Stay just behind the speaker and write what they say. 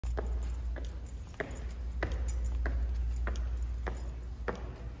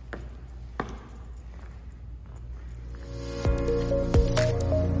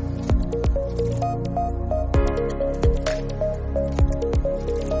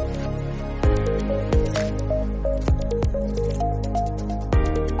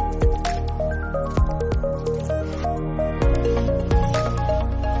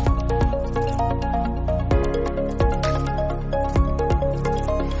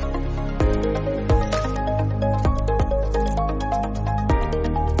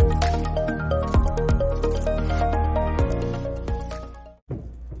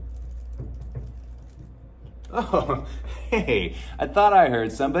Oh, hey, I thought I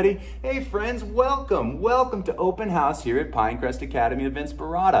heard somebody. Hey friends, welcome to open house here at Pinecrest Academy of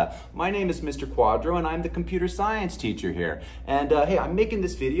Inspirada. My name is Mr. Quadro and I'm the computer science teacher here. And hey, I'm making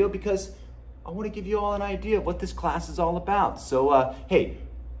this video because I want to give you all an idea of what this class is all about. So hey,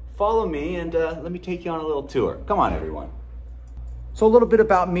 follow me and let me take you on a little tour. Come on everyone. So a little bit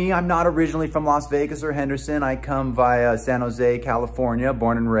about me. I'm not originally from Las Vegas or Henderson. I come via San Jose, California,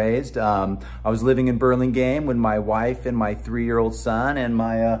 born and raised. I was living in Burlingame with my wife and my 3-year-old son and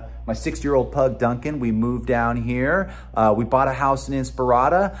my 6-year-old pug Duncan. We moved down here. We bought a house in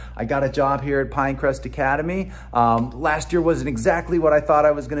Inspirada. I got a job here at Pinecrest Academy. Last year wasn't exactly what I thought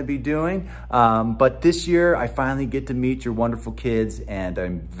I was going to be doing, but this year I finally get to meet your wonderful kids and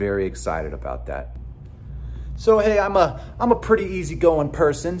I'm very excited about that. So hey, I'm a pretty easygoing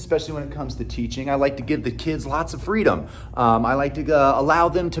person, especially when it comes to teaching. I like to give the kids lots of freedom. I like to allow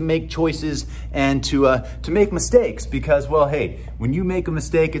them to make choices and to make mistakes because, well, hey, when you make a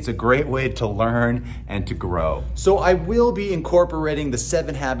mistake, it's a great way to learn and to grow. So I will be incorporating the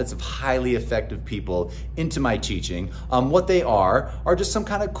 7 habits of highly effective people into my teaching. What they are just some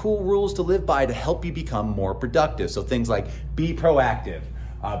kind of cool rules to live by to help you become more productive. So things like be proactive.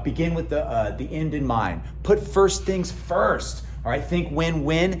 Begin with the end in mind. Put first things first. All right, think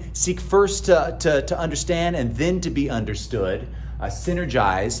win-win. Seek first to understand and then to be understood.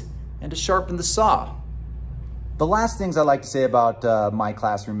 Synergize and to sharpen the saw. The last things I like to say about my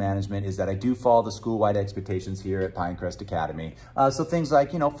classroom management is that I do follow the school-wide expectations here at Pinecrest Academy. So things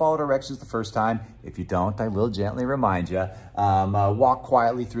like, follow directions the first time. If you don't, I will gently remind you. Walk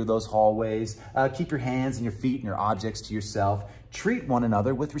quietly through those hallways. Keep your hands and your feet and your objects to yourself. Treat one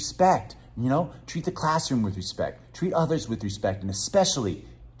another with respect. Treat the classroom with respect. Treat others with respect, and especially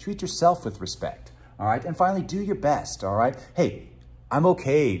treat yourself with respect. All right, and finally, do your best. All right, hey, I'm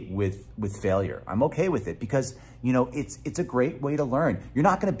okay with failure. I'm okay with it because it's a great way to learn. You're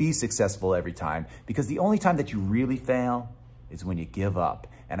not going to be successful every time because the only time that you really fail is when you give up.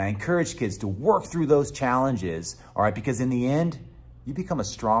 And I encourage kids to work through those challenges. All right, because in the end, you become a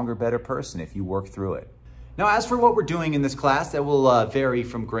stronger, better person if you work through it. Now, as for what we're doing in this class, that will vary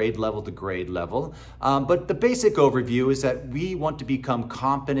from grade level to grade level. But the basic overview is that we want to become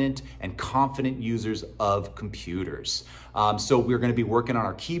competent and confident users of computers. So we're going to be working on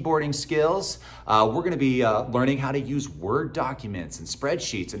our keyboarding skills. We're going to be learning how to use Word documents and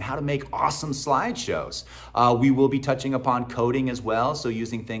spreadsheets and how to make awesome slideshows. We will be touching upon coding as well, so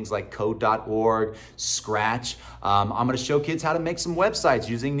using things like code.org, Scratch. I'm going to show kids how to make some websites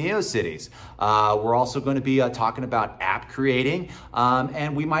using NeoCities. We're also going to be talking about app creating,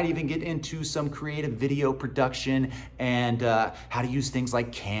 and we might even get into some creative video production and how to use things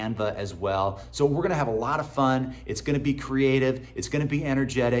like Canva as well. So we're going to have a lot of fun. It's going to be creative, it's going to be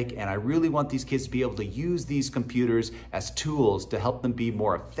energetic, and I really want these kids to be able to use these computers as tools to help them be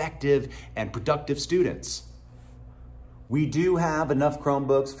more effective and productive students. We do have enough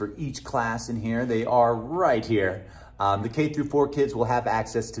Chromebooks for each class in here. They are right here. The K through 4 kids will have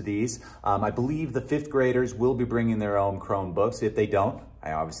access to these. I believe the 5th graders will be bringing their own Chromebooks. If they don't,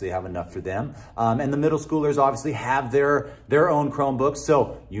 I obviously have enough for them. And the middle schoolers obviously have their own Chromebooks.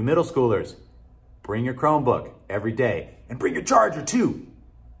 So you middle schoolers, bring your Chromebook every day and bring your charger too.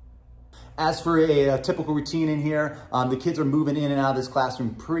 As for a typical routine in here, the kids are moving in and out of this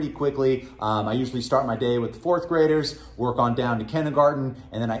classroom pretty quickly. I usually start my day with the 4th graders, work on down to kindergarten,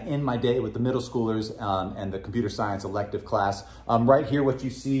 and then I end my day with the middle schoolers and the computer science elective class. Right here, what you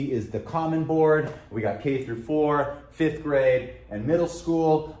see is the common board. We got K through 4, 5th grade, and middle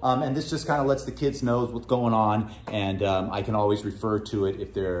school. And this just kind of lets the kids know what's going on, and I can always refer to it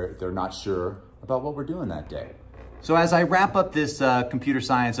if they're not sure about what we're doing that day. So as I wrap up this computer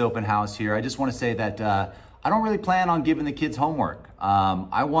science open house here, I just want to say that I don't really plan on giving the kids homework.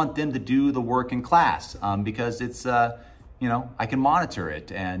 I want them to do the work in class because it's, I can monitor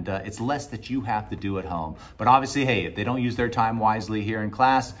it and it's less that you have to do at home. But obviously, hey, if they don't use their time wisely here in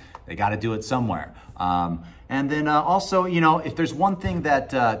class, they got to do it somewhere. And then also, if there's one thing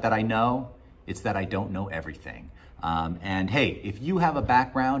that I know, it's that I don't know everything. And hey, if you have a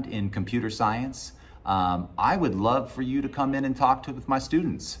background in computer science, I would love for you to come in and talk with my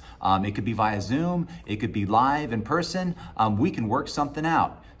students. It could be via Zoom, it could be live in person. We can work something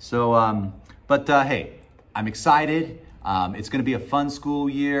out. So, hey, I'm excited. It's going to be a fun school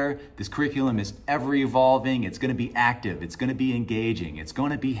year. This curriculum is ever evolving. It's going to be active. It's going to be engaging. It's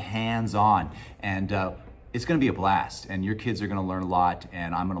going to be hands-on. And it's going to be a blast. And your kids are going to learn a lot.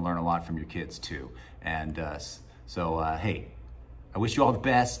 And I'm going to learn a lot from your kids too. And hey, I wish you all the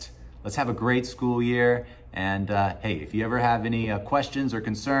best. Let's have a great school year. And hey, if you ever have any questions or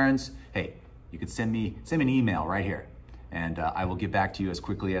concerns, hey, you can send me an email right here, and I will get back to you as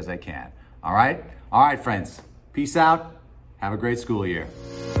quickly as I can. All right? All right, friends. Peace out. Have a great school year.